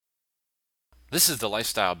This is the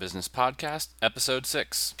Lifestyle Business Podcast, Episode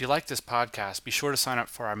 6. If you like this podcast, be sure to sign up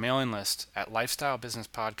for our mailing list at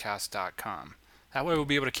lifestylebusinesspodcast.com. That way we'll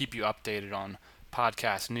be able to keep you updated on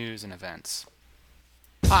podcast news and events.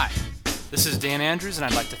 Hi, this is Dan Andrews, and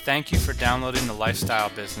I'd like to thank you for downloading the Lifestyle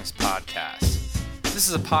Business Podcast. This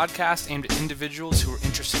is a podcast aimed at individuals who are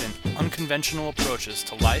interested in unconventional approaches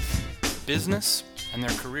to life, business, and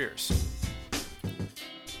their careers.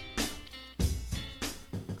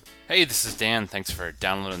 Hey, this is Dan. Thanks for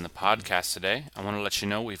downloading the podcast today. I want to let you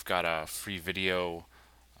know we've got a free video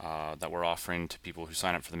that we're offering to people who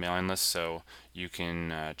sign up for the mailing list, so you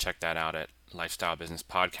can check that out at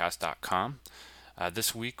lifestylebusinesspodcast.com.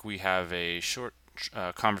 This week we have a short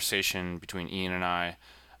conversation between Ian and I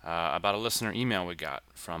about a listener email we got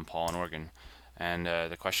from Paul in Oregon. And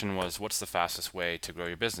the question was, what's the fastest way to grow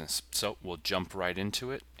your business? So we'll jump right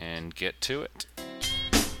into it and get to it.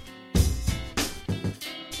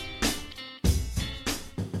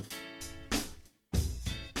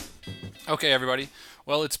 Okay, everybody.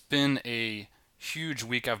 Well, it's been a huge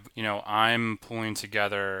week. I'm pulling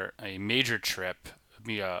together a major trip,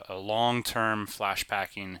 be a long-term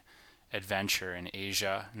flashpacking adventure in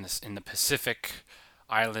Asia, in the Pacific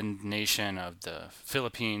island nation of the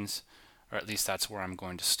Philippines, or at least that's where I'm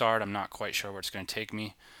going to start. I'm not quite sure where it's going to take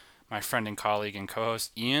me. My friend and colleague and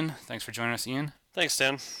co-host Ian, thanks for joining us, Ian. Thanks,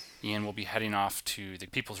 Dan. Ian will be heading off to the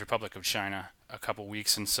People's Republic of China a couple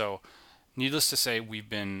weeks, and so needless to say, we've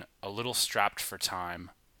been a little strapped for time,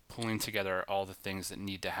 pulling together all the things that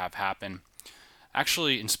need to have happen.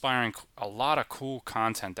 Actually inspiring a lot of cool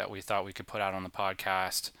content that we thought we could put out on the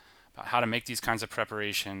podcast about how to make these kinds of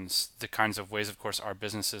preparations, the kinds of ways, of course, our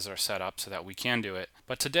businesses are set up so that we can do it.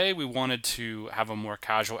 But today we wanted to have a more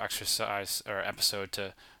casual exercise or episode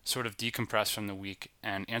to sort of decompress from the week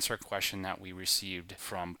and answer a question that we received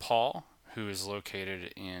from Paul, who is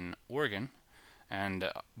located in Oregon.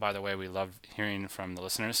 And by the way, we love hearing from the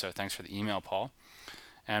listeners, so thanks for the email, Paul.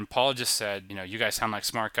 And Paul just said, you guys sound like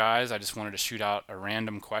smart guys. I just wanted to shoot out a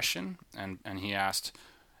random question. And he asked,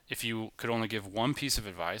 if you could only give one piece of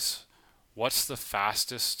advice, what's the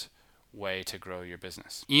fastest way to grow your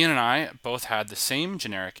business? Ian and I both had the same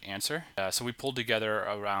generic answer. So we pulled together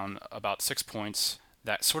around about 6 points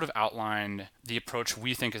that sort of outlined the approach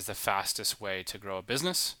we think is the fastest way to grow a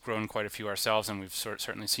business. Grown quite a few ourselves, and we've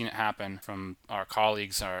certainly seen it happen from our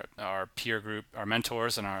colleagues, our peer group, our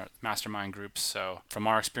mentors, and our mastermind groups. So from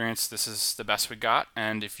our experience, this is the best we got.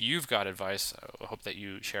 And if you've got advice, I hope that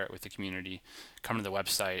you share it with the community. Come to the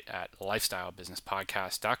website at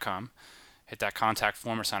lifestylebusinesspodcast.com. Hit that contact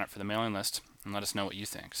form or sign up for the mailing list and let us know what you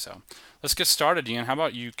think. So let's get started, Ian. How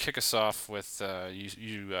about you kick us off with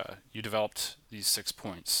you developed these 6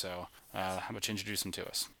 points. So how about you introduce them to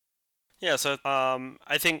us? Yeah, so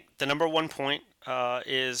I think the number one point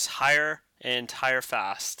is hire and hire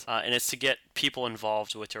fast, and it's to get people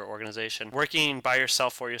involved with your organization. Working by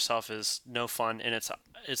yourself for yourself is no fun, and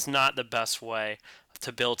it's not the best way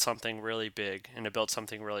to build something really big and to build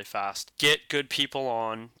something really fast. Get good people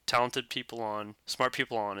on, talented people on, smart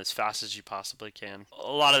people on as fast as you possibly can.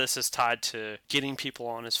 A lot of this is tied to getting people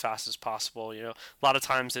on as fast as possible. A lot of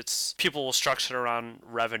times it's people will structure it around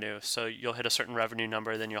revenue. So you'll hit a certain revenue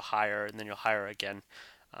number, then you'll hire, and then you'll hire again.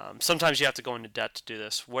 Sometimes you have to go into debt to do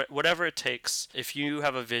this. Whatever it takes, if you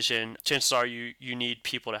have a vision, chances are you need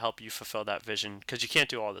people to help you fulfill that vision because you can't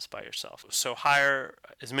do all this by yourself. So hire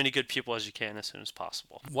as many good people as you can as soon as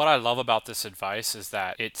possible. What I love about this advice is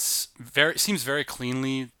that it seems very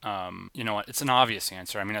cleanly, it's an obvious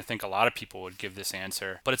answer. I mean, I think a lot of people would give this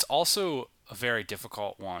answer, but it's also a very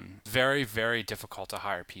difficult one. Very, very difficult to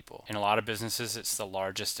hire people. In a lot of businesses, it's the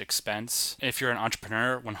largest expense. If you're an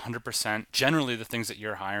entrepreneur, 100%, generally the things that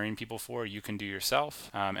you're hiring people for, you can do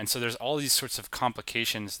yourself. And so there's all these sorts of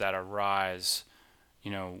complications that arise,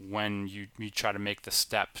 when you try to make the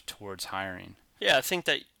step towards hiring. Yeah, I think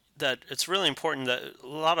that it's really important that a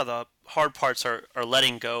lot of the hard parts are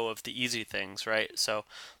letting go of the easy things, right? So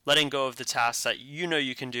letting go of the tasks that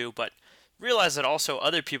you can do, but realize that also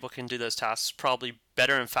other people can do those tasks probably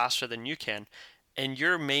better and faster than you can. And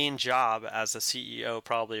your main job as the CEO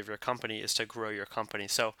probably of your company is to grow your company.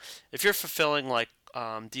 So if you're fulfilling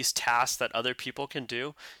these tasks that other people can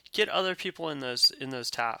do, get other people in those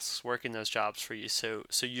tasks, working those jobs for you so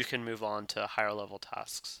you can move on to higher level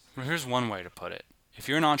tasks. Well, here's one way to put it. If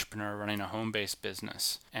you're an entrepreneur running a home-based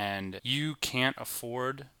business and you can't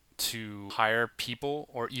afford to hire people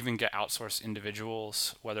or even get outsourced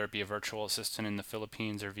individuals, whether it be a virtual assistant in the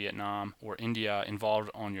Philippines or Vietnam or India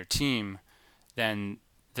involved on your team, then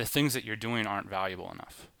the things that you're doing aren't valuable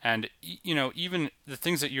enough. And even the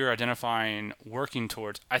things that you're identifying, working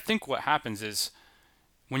towards, I think what happens is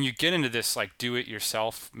when you get into this like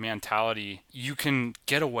do-it-yourself mentality, you can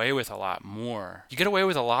get away with a lot more. You get away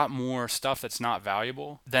with a lot more stuff that's not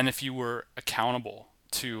valuable than if you were accountable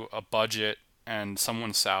to a budget and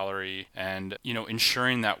someone's salary and,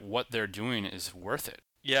 ensuring that what they're doing is worth it.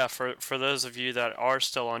 Yeah, for those of you that are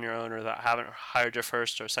still on your own or that haven't hired your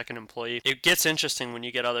first or second employee, it gets interesting when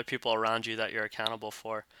you get other people around you that you're accountable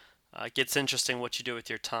for. It gets interesting what you do with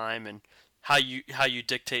your time and how you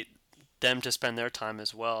dictate them to spend their time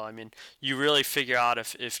as well. I mean, you really figure out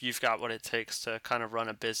if you've got what it takes to kind of run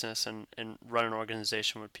a business and run an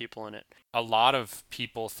organization with people in it. A lot of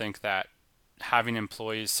people think that having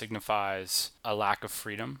employees signifies a lack of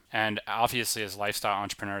freedom. And obviously, as lifestyle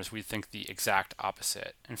entrepreneurs, we think the exact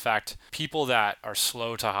opposite. In fact, people that are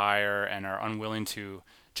slow to hire and are unwilling to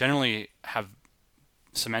generally have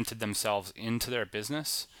cemented themselves into their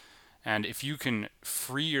business. And if you can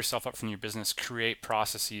free yourself up from your business, create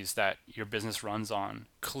processes that your business runs on,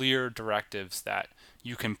 clear directives that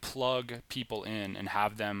you can plug people in and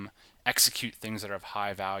have them execute things that are of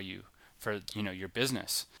high value for your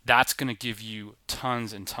business, that's going to give you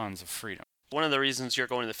tons and tons of freedom. One of the reasons you're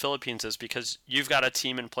going to the Philippines is because you've got a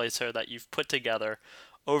team in place there that you've put together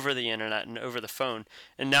over the internet and over the phone,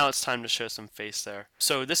 and now it's time to show some face there.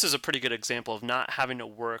 So this is a pretty good example of not having to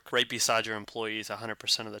work right beside your employees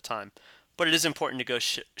 100% of the time. But it is important to go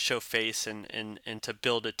show face and to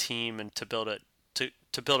build a team and to build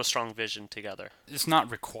a strong vision together. It's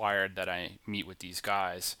not required that I meet with these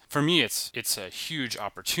guys. For me, it's a huge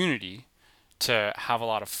opportunity to have a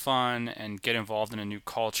lot of fun and get involved in a new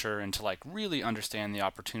culture and to like really understand the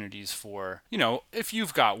opportunities for, if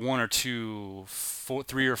you've got one or two,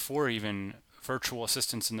 three or four even virtual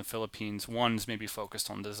assistants in the Philippines, one's maybe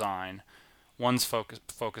focused on design, one's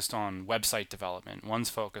focused on website development,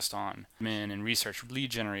 one's focused on admin and research,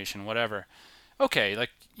 lead generation, whatever. Okay,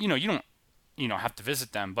 like, you don't have to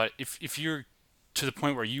visit them, but if you're to the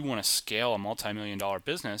point where you want to scale a multi-million-dollar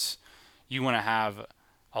business, you want to have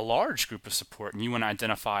a large group of support and you want to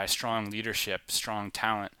identify strong leadership, strong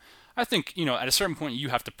talent. I think, at a certain point you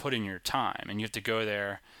have to put in your time and you have to go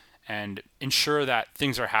there and ensure that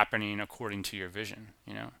things are happening according to your vision,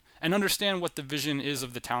 and understand what the vision is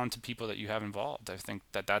of the talented people that you have involved. I think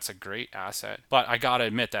that that's a great asset. But I got to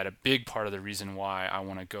admit that a big part of the reason why I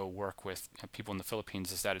want to go work with people in the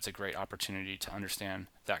Philippines is that it's a great opportunity to understand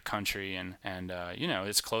that country and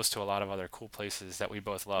it's close to a lot of other cool places that we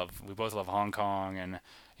both love. We both love Hong Kong, and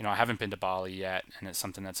I haven't been to Bali yet, and it's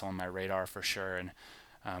something that's on my radar for sure. And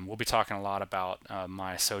we'll be talking a lot about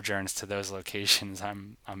my sojourns to those locations.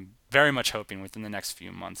 I'm very much hoping within the next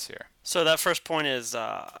few months here. So that first point is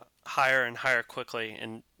hire and hire quickly.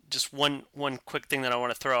 And just one quick thing that I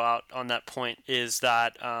want to throw out on that point is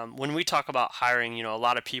that when we talk about hiring, a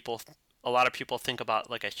lot of people think about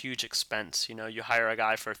like a huge expense. You hire a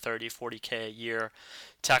guy for 30, 40K a year,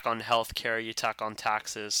 tack on healthcare, you tack on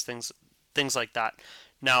taxes, things like that.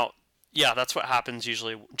 Now, yeah, that's what happens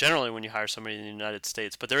generally when you hire somebody in the United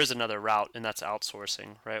States, but there is another route, and that's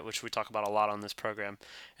outsourcing, right, which we talk about a lot on this program,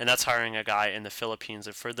 and that's hiring a guy in the Philippines.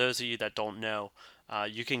 And for those of you that don't know,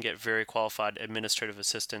 you can get very qualified administrative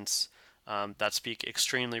assistants that speak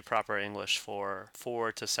extremely proper English for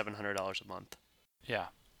 $400 to $700 a month. Yeah,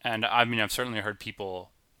 and I mean, I've certainly heard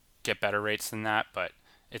people get better rates than that, but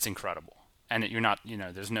it's incredible. And you're not,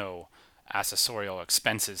 there's no accessorial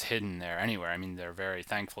expenses hidden there anywhere. I mean, they're very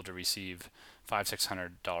thankful to receive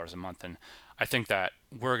 $500-$600 a month, and I think that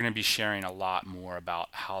we're going to be sharing a lot more about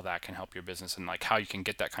how that can help your business and like how you can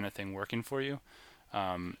get that kind of thing working for you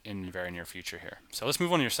in the very near future here. So let's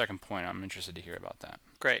move on to your second point. I'm interested to hear about that.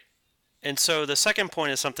 Great. And so the second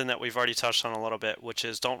point is something that we've already touched on a little bit, which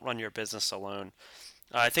is don't run your business alone.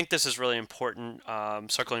 I think this is really important,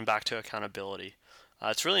 circling back to accountability.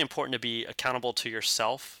 It's really important to be accountable to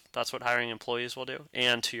yourself. That's what hiring employees will do,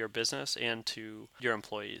 and to your business and to your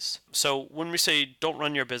employees. So when we say don't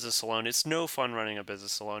run your business alone, it's no fun running a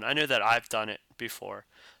business alone. I know that I've done it before,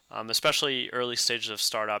 especially early stages of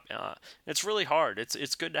startup. It's really hard.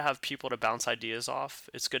 It's good to have people to bounce ideas off.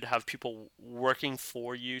 It's good to have people working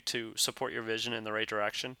for you to support your vision in the right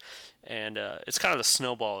direction. And it's kind of the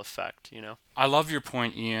snowball effect, I love your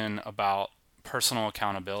point, Ian, about personal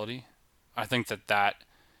accountability. I think that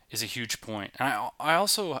is a huge point. And I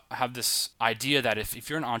also have this idea that if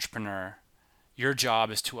you're an entrepreneur, your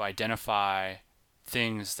job is to identify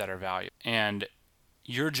things that are valuable. And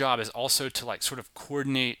your job is also to like sort of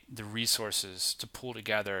coordinate the resources to pull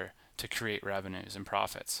together to create revenues and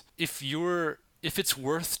profits. If it's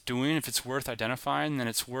worth doing, if it's worth identifying, then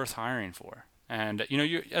it's worth hiring for. And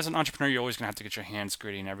you as an entrepreneur, you're always going to have to get your hands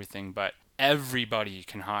gritty and everything, but everybody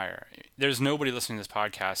can hire. There's nobody listening to this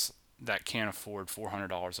podcast that can't afford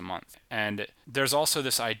 $400 a month. And there's also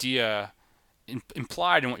this idea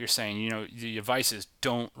implied in what you're saying. You know, the advice is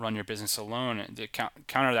don't run your business alone. And the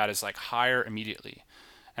counter to that is like hire immediately.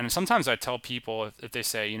 And sometimes I tell people if they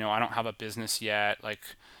say, you know, I don't have a business yet, like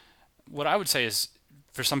what I would say is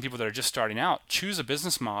for some people that are just starting out, choose a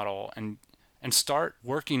business model and start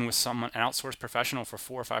working with someone, an outsourced professional for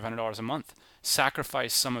 $400 or $500 a month.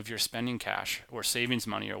 Sacrifice some of your spending cash or savings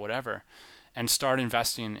money or whatever, and start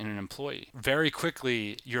investing in an employee. Very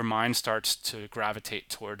quickly, your mind starts to gravitate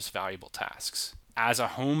towards valuable tasks. As a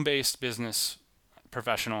home-based business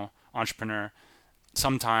professional, entrepreneur,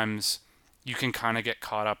 sometimes you can kind of get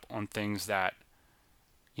caught up on things that,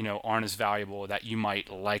 you know, aren't as valuable, that you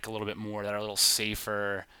might like a little bit more, that are a little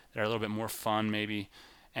safer, that are a little bit more fun maybe.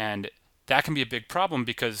 And that can be a big problem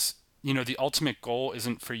because, you know, the ultimate goal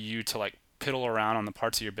isn't for you to like piddle around on the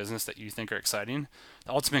parts of your business that you think are exciting.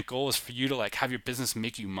 The ultimate goal is for you to like have your business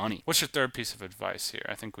make you money. What's your third piece of advice here?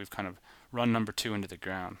 I think we've kind of run number 2 into the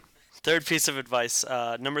ground. Third piece of advice,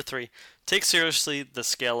 number 3, take seriously the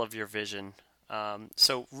scale of your vision.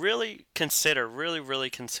 So really consider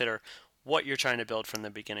what you're trying to build from the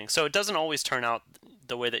beginning. So it doesn't always turn out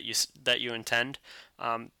the way that you intend,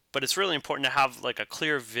 but it's really important to have like a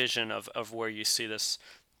clear vision of where you see this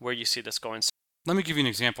going. Let me give you an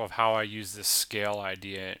example of how I use this scale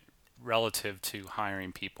idea relative to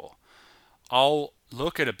hiring people. I'll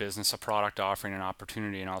look at a business, a product offering, an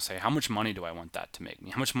opportunity, and I'll say, how much money do I want that to make me?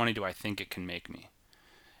 How much money do I think it can make me?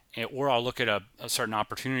 Or I'll look at a certain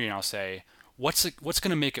opportunity and I'll say, what's going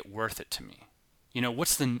to make it worth it to me? You know,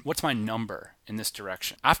 what's my number in this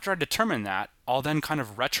direction? After I determine that, I'll then kind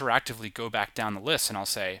of retroactively go back down the list and I'll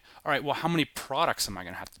say, all right, well, how many products am I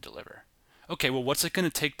going to have to deliver? Okay, well, what's it going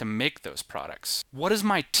to take to make those products? What is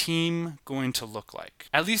my team going to look like?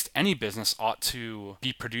 At least any business ought to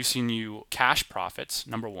be producing you cash profits,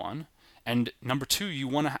 number 1. And number 2, you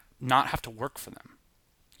want to not have to work for them.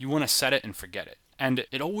 You want to set it and forget it. And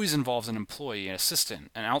it always involves an employee, an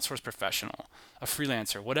assistant, an outsourced professional, a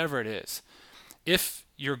freelancer, whatever it is. If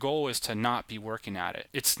your goal is to not be working at it,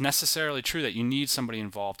 it's necessarily true that you need somebody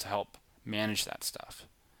involved to help manage that stuff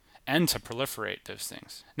and to proliferate those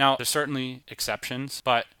things. Now, there's certainly exceptions,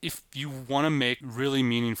 but if you want to make really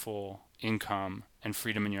meaningful income and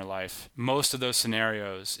freedom in your life, most of those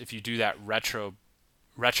scenarios, if you do that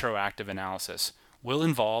retroactive analysis, will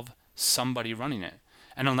involve somebody running it.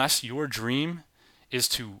 And unless your dream is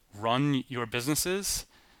to run your businesses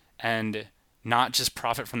and not just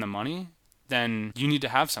profit from the money, then you need to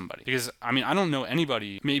have somebody. Because, I mean, I don't know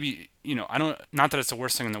anybody, maybe, you know, not that it's the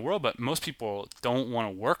worst thing in the world, but most people don't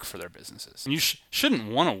want to work for their businesses. And you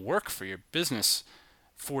shouldn't want to work for your business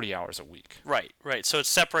 40 hours a week. Right. So it's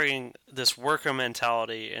separating this worker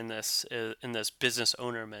mentality and this business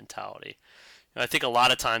owner mentality. I think a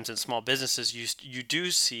lot of times in small businesses, you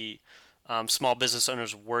do see small business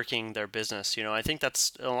owners working their business. You know, I think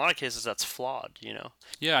that's, in a lot of cases, that's flawed, you know.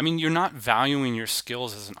 Yeah, I mean, you're not valuing your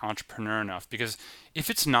skills as an entrepreneur enough, because if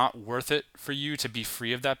it's not worth it for you to be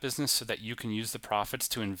free of that business so that you can use the profits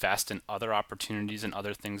to invest in other opportunities and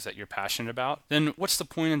other things that you're passionate about, then what's the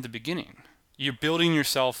point in the beginning? You're building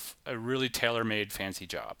yourself a really tailor-made fancy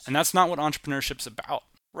job. And that's not what entrepreneurship's about.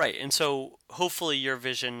 Right. And so hopefully your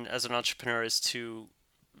vision as an entrepreneur is to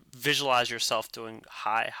visualize yourself doing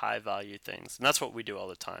high value things. And that's what we do all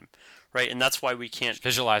the time, right? And that's why we can't...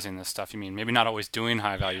 Visualizing this stuff, you mean? Maybe not always doing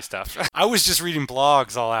high value stuff. I was just reading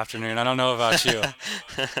blogs all afternoon. I don't know about you.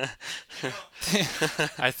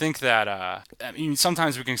 I think that, I mean,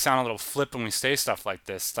 sometimes we can sound a little flip when we say stuff like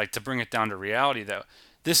this, like to bring it down to reality, though.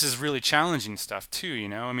 This is really challenging stuff too, you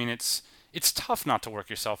know? I mean, it's tough not to work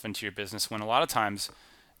yourself into your business when a lot of times,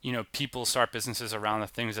 you know, people start businesses around the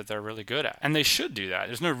things that they're really good at. And they should do that.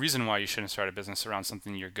 There's no reason why you shouldn't start a business around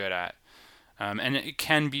something you're good at. And it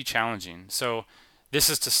can be challenging. So this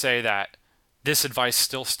is to say that this advice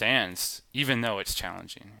still stands, even though it's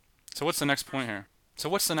challenging. So what's the next point here?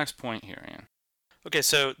 Ian? Okay,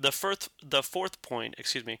 so the fourth point,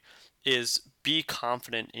 is be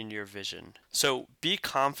confident in your vision. So be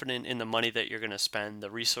confident in the money that you're going to spend, the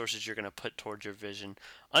resources you're going to put towards your vision.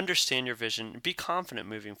 Understand your vision. Be confident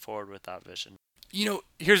moving forward with that vision. You know,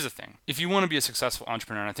 here's the thing. If you want to be a successful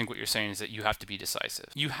entrepreneur, and I think what you're saying is that you have to be decisive.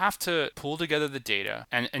 You have to pull together the data,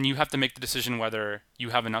 and you have to make the decision whether you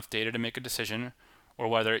have enough data to make a decision, or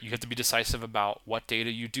whether you have to be decisive about what data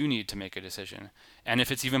you do need to make a decision, and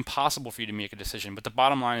if it's even possible for you to make a decision. But the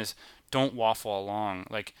bottom line is, don't waffle along.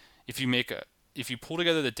 Like, if you pull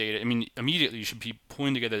together the data, I mean, immediately you should be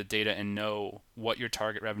pulling together the data and know what your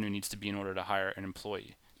target revenue needs to be in order to hire an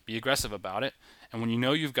employee. Be aggressive about it, and when you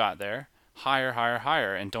know you've got there,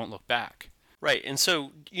 hire, and don't look back. Right, and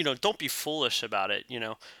so don't be foolish about it.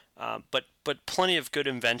 But plenty of good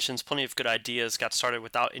inventions, plenty of good ideas got started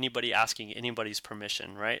without anybody asking anybody's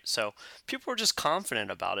permission, right? So people were just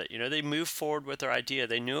confident about it. They moved forward with their idea.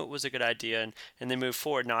 They knew it was a good idea, and they moved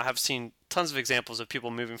forward. Now I have seen tons of examples of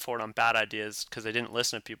people moving forward on bad ideas because they didn't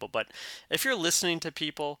listen to people. But if you're listening to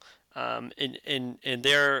people, and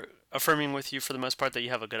they're affirming with you for the most part that you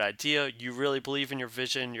have a good idea, you really believe in your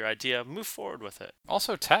vision, your idea, move forward with it.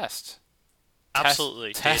 Also test.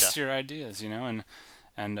 Absolutely. Test your ideas,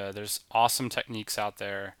 and there's awesome techniques out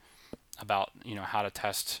there about how to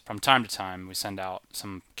test. From time to time we send out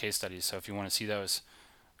some case studies, so if you want to see those,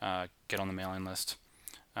 get on the mailing list.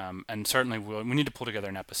 And certainly we need to pull together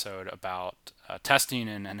an episode about testing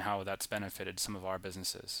and how that's benefited some of our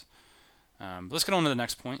businesses. Let's get on to the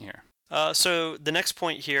next point here. So the next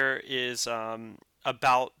point here is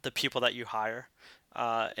about the people that you hire,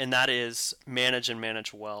 and that is manage and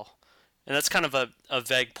manage well. And that's kind of a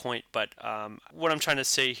vague point, but what I'm trying to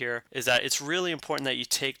say here is that it's really important that you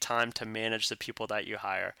take time to manage the people that you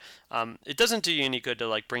hire. It doesn't do you any good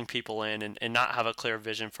to bring people in and not have a clear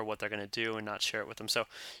vision for what they're going to do and not share it with them. So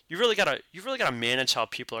you really gotta manage how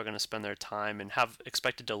people are going to spend their time and have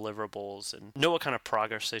expected deliverables and know what kind of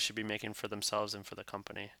progress they should be making for themselves and for the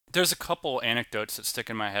company. There's a couple anecdotes that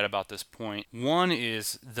stick in my head about this point. One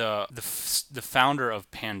is the founder of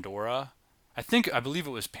Pandora. I believe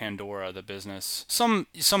it was Pandora, the business. Some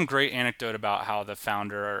great anecdote about how the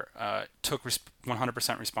founder took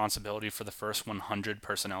 100% responsibility for the first 100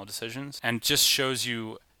 personnel decisions, and just shows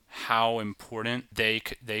you how important they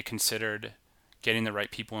considered getting the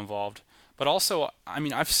right people involved. But also,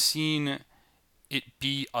 I've seen it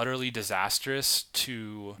be utterly disastrous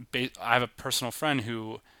I have a personal friend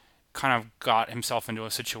who kind of got himself into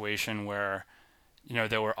a situation where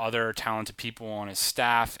there were other talented people on his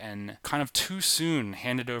staff and kind of too soon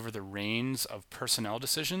handed over the reins of personnel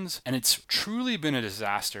decisions. And it's truly been a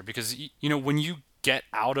disaster because, when you get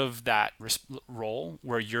out of that role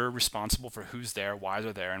where you're responsible for who's there, why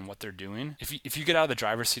they're there, and what they're doing, if you get out of the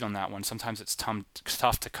driver's seat on that one, sometimes it's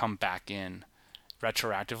tough to come back in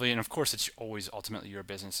retroactively. And of course, it's always ultimately your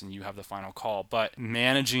business and you have the final call. But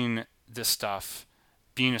managing this stuff,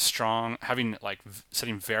 being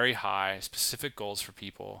setting very high specific goals for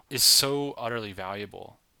people is so utterly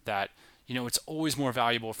valuable that it's always more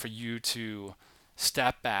valuable for you to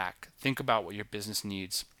step back, think about what your business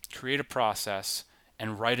needs, create a process,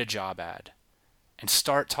 and write a job ad and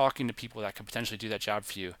start talking to people that could potentially do that job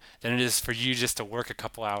for you than it is for you just to work a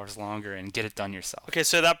couple hours longer and get it done yourself. Okay,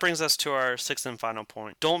 so that brings us to our sixth and final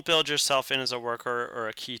point. Don't build yourself in as a worker or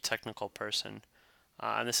a key technical person.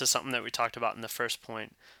 And this is something that we talked about in the first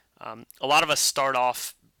point. A lot of us start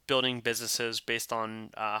off building businesses based on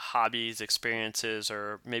hobbies, experiences,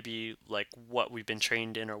 or maybe what we've been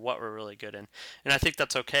trained in or what we're really good in. And I think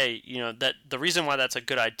that's okay. That the reason why that's a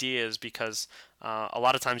good idea is because a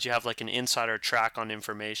lot of times you have an insider track on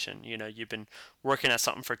information. You've been working at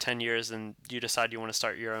something for 10 years and you decide you want to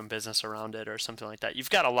start your own business around it or something like that. You've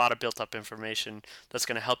got a lot of built up information that's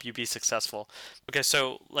going to help you be successful. Okay,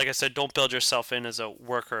 so like I said, don't build yourself in as a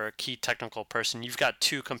worker or a key technical person. You've got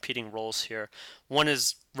two competing roles here. One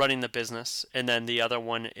is running the business, and then the other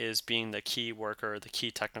one is being the key worker, the key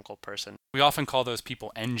technical person. We often call those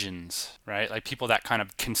people engines, right? Like people that kind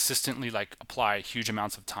of consistently apply huge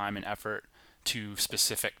amounts of time and effort to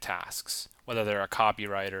specific tasks, whether they're a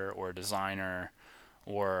copywriter or a designer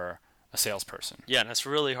or a salesperson. Yeah, and it's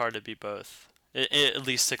really hard to be both, at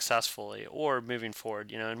least successfully or moving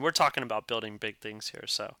forward. And we're talking about building big things here.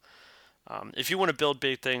 So if you want to build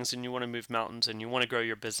big things and you want to move mountains and you want to grow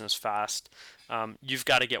your business fast, you've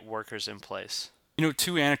got to get workers in place.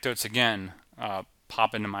 Two anecdotes again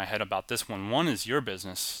pop into my head about this one. One is your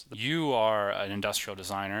business. You are an industrial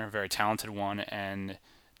designer, a very talented one, and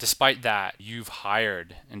despite that, you've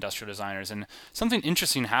hired industrial designers. And something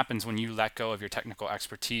interesting happens when you let go of your technical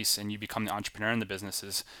expertise and you become the entrepreneur in the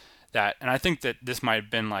business. And I think that this might have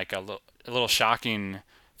been a little shocking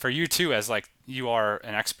for you too, as you are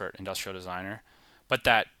an expert industrial designer, but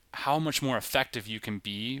that how much more effective you can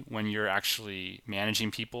be when you're actually managing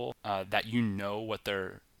people that what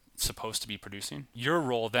they're supposed to be producing. Your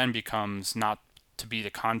role then becomes not to be the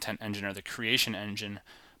content engine or the creation engine,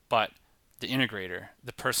 but the integrator,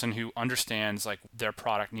 the person who understands their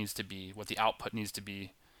product needs to be, what the output needs to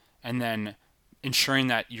be, and then ensuring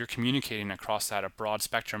that you're communicating across that a broad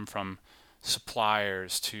spectrum from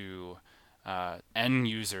suppliers to end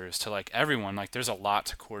users to everyone. There's a lot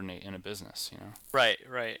to coordinate in a business, Right.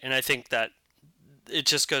 And I think that it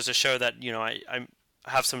just goes to show that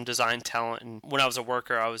have some design talent, and when I was a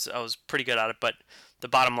worker, I was pretty good at it. But the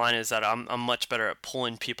bottom line is that I'm much better at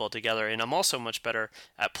pulling people together, and I'm also much better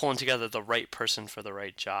at pulling together the right person for the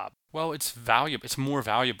right job. Well, it's valuable. It's more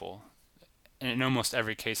valuable in almost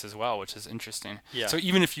every case as well, which is interesting. Yeah. So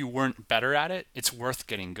even if you weren't better at it, it's worth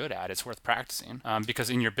getting good at. It's worth practicing, because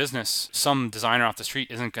in your business, some designer off the street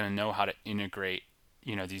isn't going to know how to integrate,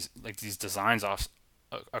 these designs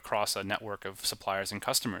across a network of suppliers and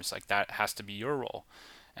customers. Like, that has to be your role.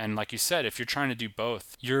 And like you said, if you're trying to do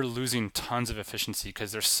both, you're losing tons of efficiency,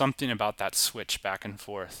 because there's something about that switch back and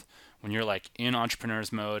forth when you're like in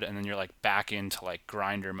entrepreneur's mode and then you're like back into like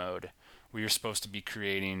grinder mode, where you're supposed to be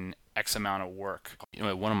creating X amount of work.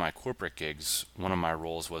 At one of my corporate gigs, one of my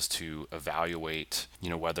roles was to evaluate,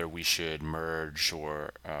 whether we should merge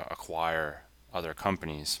or acquire other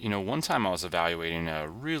companies. One time I was evaluating a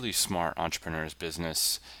really smart entrepreneur's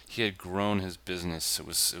business. He had grown his business. It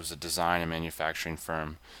was a design and manufacturing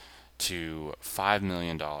firm to $5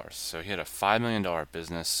 million. So he had a $5 million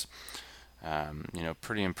business.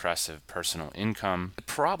 Pretty impressive personal income. The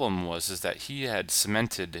problem is that he had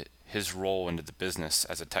cemented his role into the business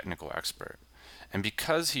as a technical expert. And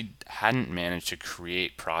because he hadn't managed to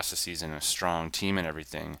create processes and a strong team and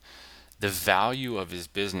everything, the value of his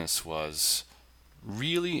business was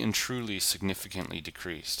really and truly significantly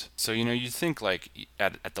decreased. So, you'd think like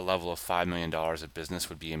at the level of $5 million a business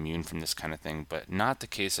would be immune from this kind of thing, but not the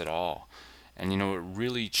case at all. And, it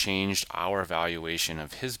really changed our valuation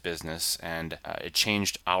of his business, and it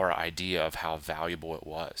changed our idea of how valuable it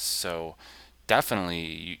was. So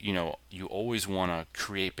definitely, you always want to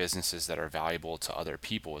create businesses that are valuable to other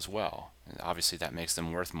people as well. And obviously, that makes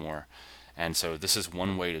them worth more. And so this is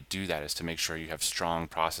one way to do that, is to make sure you have strong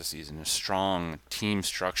processes and a strong team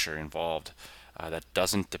structure involved that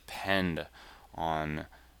doesn't depend on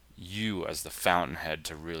you as the fountainhead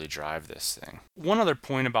to really drive this thing. One other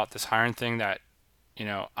point about this hiring thing that,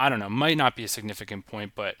 I don't know, might not be a significant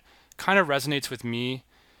point, but kind of resonates with me,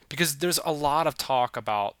 because there's a lot of talk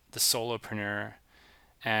about the solopreneur,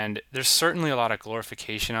 and there's certainly a lot of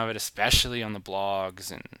glorification of it, especially on the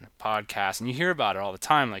blogs and podcasts, and you hear about it all the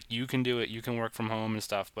time, like, you can do it, you can work from home and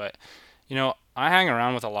stuff. But I hang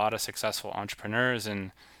around with a lot of successful entrepreneurs,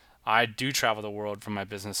 and I do travel the world for my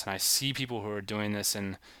business, and I see people who are doing this,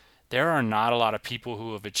 and there are not a lot of people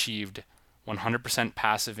who have achieved 100%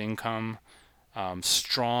 passive income,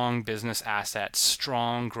 strong business assets,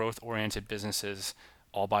 strong growth-oriented businesses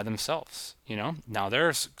all by themselves. Now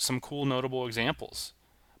there's some cool notable examples,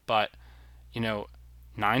 but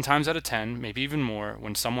 9 times out of 10, maybe even more,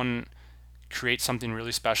 when someone creates something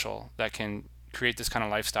really special that can create this kind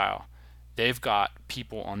of lifestyle, they've got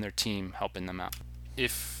people on their team helping them out.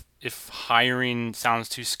 If hiring sounds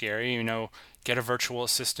too scary, get a virtual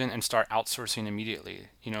assistant and start outsourcing immediately.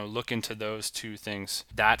 Look into those two things.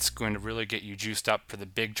 That's going to really get you juiced up for the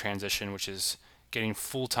big transition, which is getting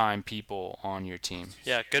full-time people on your team.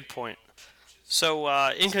 Yeah, good point. So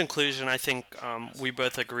in conclusion, I think we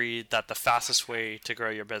both agree that the fastest way to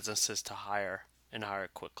grow your business is to hire, and hire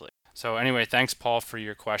quickly. So anyway, thanks, Paul, for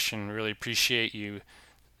your question. Really appreciate you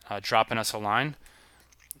dropping us a line.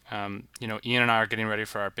 Ian and I are getting ready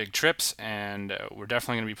for our big trips, and we're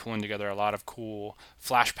definitely going to be pulling together a lot of cool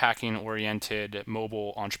flash packing oriented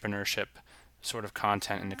mobile entrepreneurship sort of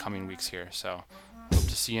content in the coming weeks here. So hope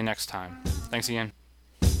to see you next time. Thanks, Ian.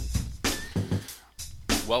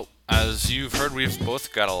 Well, as you've heard, we've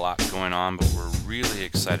both got a lot going on, but we're really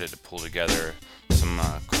excited to pull together some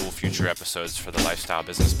cool future episodes for the Lifestyle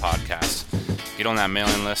Business Podcast. Get on that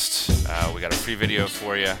mailing list. We got a free video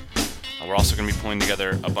for you. We're also going to be pulling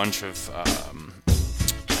together a bunch of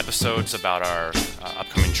episodes about our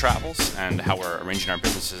upcoming travels and how we're arranging our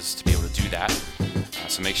businesses to be able to do that.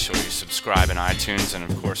 So make sure you subscribe in iTunes, and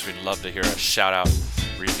of course, we'd love to hear a shout out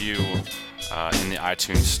review in the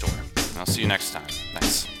iTunes store. And I'll see you next time.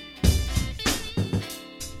 Thanks.